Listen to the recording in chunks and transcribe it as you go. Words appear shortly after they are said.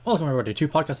Welcome everybody to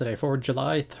Podcast Today for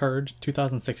July 3rd,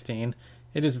 2016.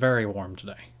 It is very warm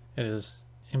today. It is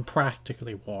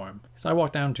impractically warm. So I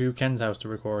walked down to Ken's house to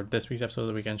record this week's episode of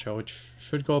The Weekend Show, which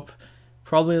should go up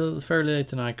probably a little fairly late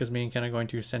tonight because me and Ken are going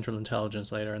to Central Intelligence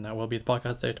later, and that will be the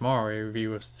Podcast Today tomorrow, a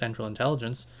review of Central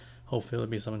Intelligence. Hopefully there'll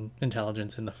be some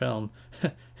intelligence in the film.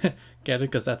 Get it?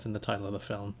 Because that's in the title of the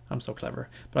film. I'm so clever.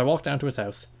 But I walked down to his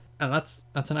house, and that's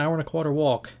an hour and a quarter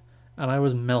walk, and I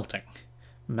was melting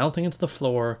into the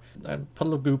floor. I put a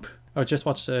little goop. I just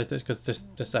watched because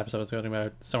this episode is going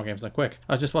about Summer Games Done Quick.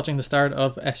 I was just watching the start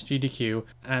of SGDQ,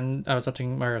 and I was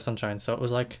watching Mario Sunshine, so it was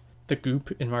like the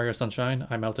goop in Mario Sunshine.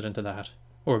 I melted into that,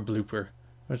 or a blooper.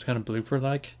 It was kind of blooper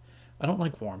like. I don't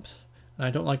like warmth, and I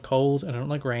don't like cold, and I don't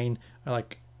like rain. I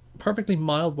like perfectly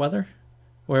mild weather,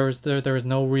 whereas there is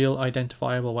no real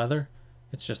identifiable weather.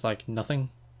 It's just like nothing.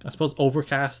 I suppose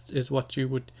overcast is what you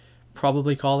would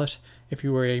probably call it if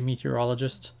you were a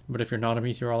meteorologist, but if you're not a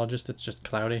meteorologist, it's just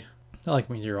cloudy. I like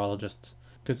meteorologists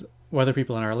because weather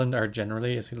people in Ireland are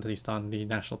generally, at least on the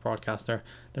national broadcaster,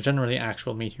 they're generally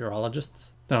actual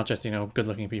meteorologists. They're not just, good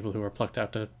looking people who are plucked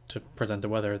out to present the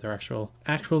weather. They're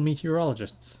actual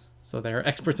meteorologists, so they're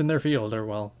experts in their field, or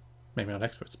well, maybe not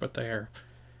experts, but they're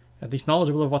at least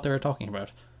knowledgeable of what they're talking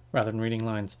about rather than reading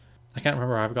lines. I can't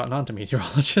remember how I've gotten onto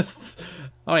meteorologists.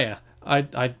 Oh yeah, I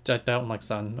don't like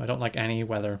sun. I don't like any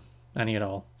weather, any at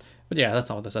all. But yeah, that's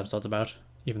not what this episode's about,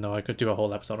 even though I could do a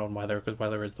whole episode on weather, because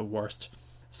weather is the worst.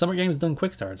 Summer Games Done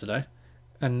Quick started today,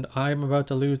 and I'm about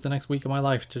to lose the next week of my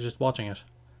life to just watching it.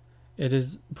 It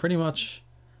is pretty much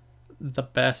the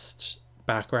best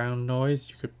background noise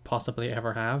you could possibly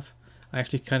ever have. I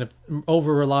actually kind of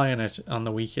over rely on it on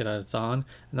the week that it's on,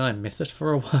 and then I miss it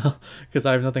for a while because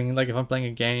I have nothing. Like if I'm playing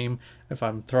a game, if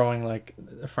I'm throwing like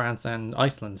France and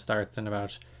Iceland starts in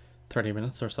about 30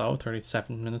 minutes or so,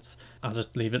 37 minutes, I'll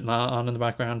just leave it on in the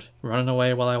background, running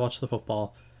away while I watch the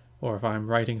football. Or if I'm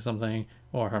writing something,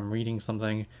 or if I'm reading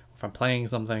something, or if I'm playing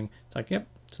something, it's like, yep,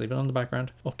 just leave it on the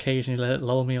background. Occasionally let it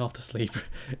lull me off to sleep.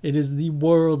 It is the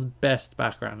world's best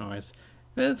background noise.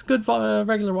 It's good for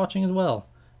regular watching as well.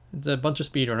 It's a bunch of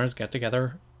speedrunners get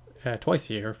together twice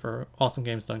a year for Awesome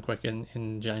Games Done Quick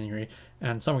in January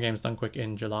and Summer Games Done Quick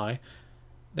in July.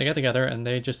 They get together and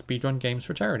they just speedrun games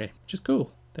for charity, which is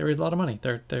cool. They raise a lot of money.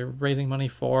 They're raising money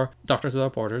for Doctors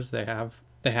Without Borders. They have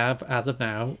as of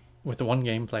now, with the one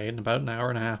game played, about an hour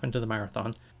and a half into the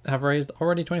marathon, have raised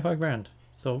already 25 grand.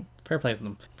 So fair play to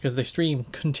them, because they stream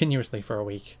continuously for a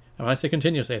week. And when I say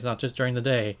continuously, it's not just during the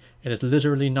day. It is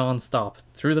literally non-stop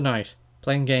through the night.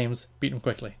 Playing games, beat them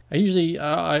quickly.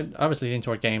 I obviously lean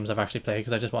toward games I've actually played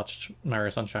because I just watched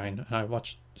Mario Sunshine and I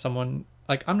watched someone,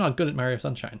 like, I'm not good at Mario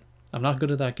Sunshine. I'm not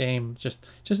good at that game, just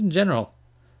in general.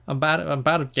 I'm bad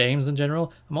at games in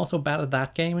general. I'm also bad at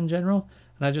that game in general.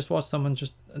 And I just watched someone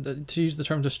to use the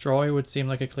term destroy would seem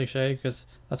like a cliche because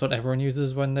that's what everyone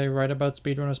uses when they write about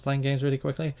speedrunners playing games really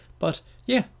quickly. But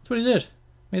yeah, that's what he did.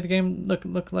 Made the game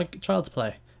look like child's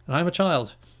play. And I'm a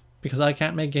child. Because I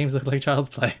can't make games look like child's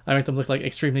play. I make them look like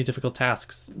extremely difficult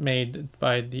tasks made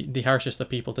by the harshest of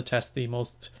people to test the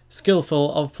most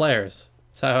skillful of players.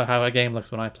 That's how a game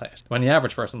looks when I play it. When the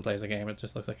average person plays a game, it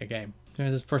just looks like a game.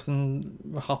 This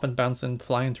person hopping, bouncing,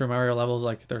 flying through Mario levels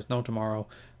like there's no tomorrow.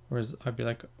 Whereas I'd be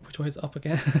like, which way's up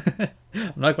again?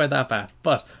 I'm not quite that bad,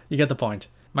 but you get the point.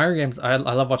 Mario games, I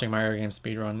love watching Mario games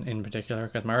speedrun in particular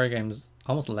because Mario games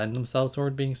almost lend themselves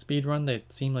toward being speedrun. They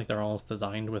seem like they're almost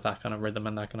designed with that kind of rhythm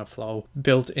and that kind of flow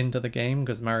built into the game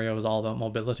because Mario is all about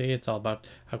mobility. It's all about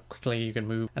how quickly you can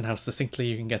move and how succinctly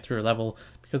you can get through a level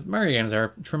because Mario games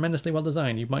are tremendously well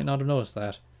designed. You might not have noticed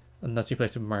that unless you play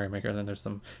Super Mario Maker, and then there's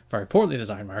some very poorly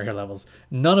designed Mario levels,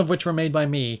 none of which were made by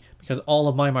me because all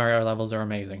of my Mario levels are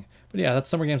amazing. But yeah, that's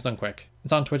Summer Games Done Quick.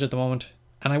 It's on Twitch at the moment.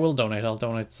 And I will donate. I'll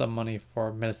donate some money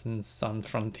for Médecins Sans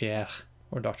Frontières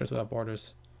or Doctors Without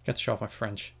Borders. Get to show off my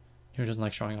French. Who doesn't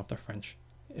like showing off their French?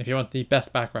 If you want the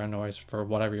best background noise for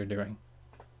whatever you're doing,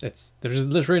 there's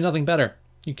literally nothing better.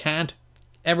 You can't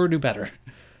ever do better.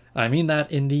 I mean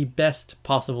that in the best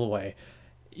possible way.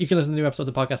 You can listen to new episodes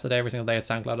of Podcast Today every single day at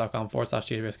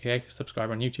soundcloud.com/GWSK.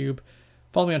 Subscribe on YouTube.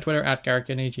 Follow me on Twitter at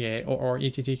GarrettKidney, GAOR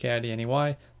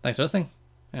ETTKIDNEY. Thanks for listening,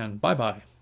 and bye-bye.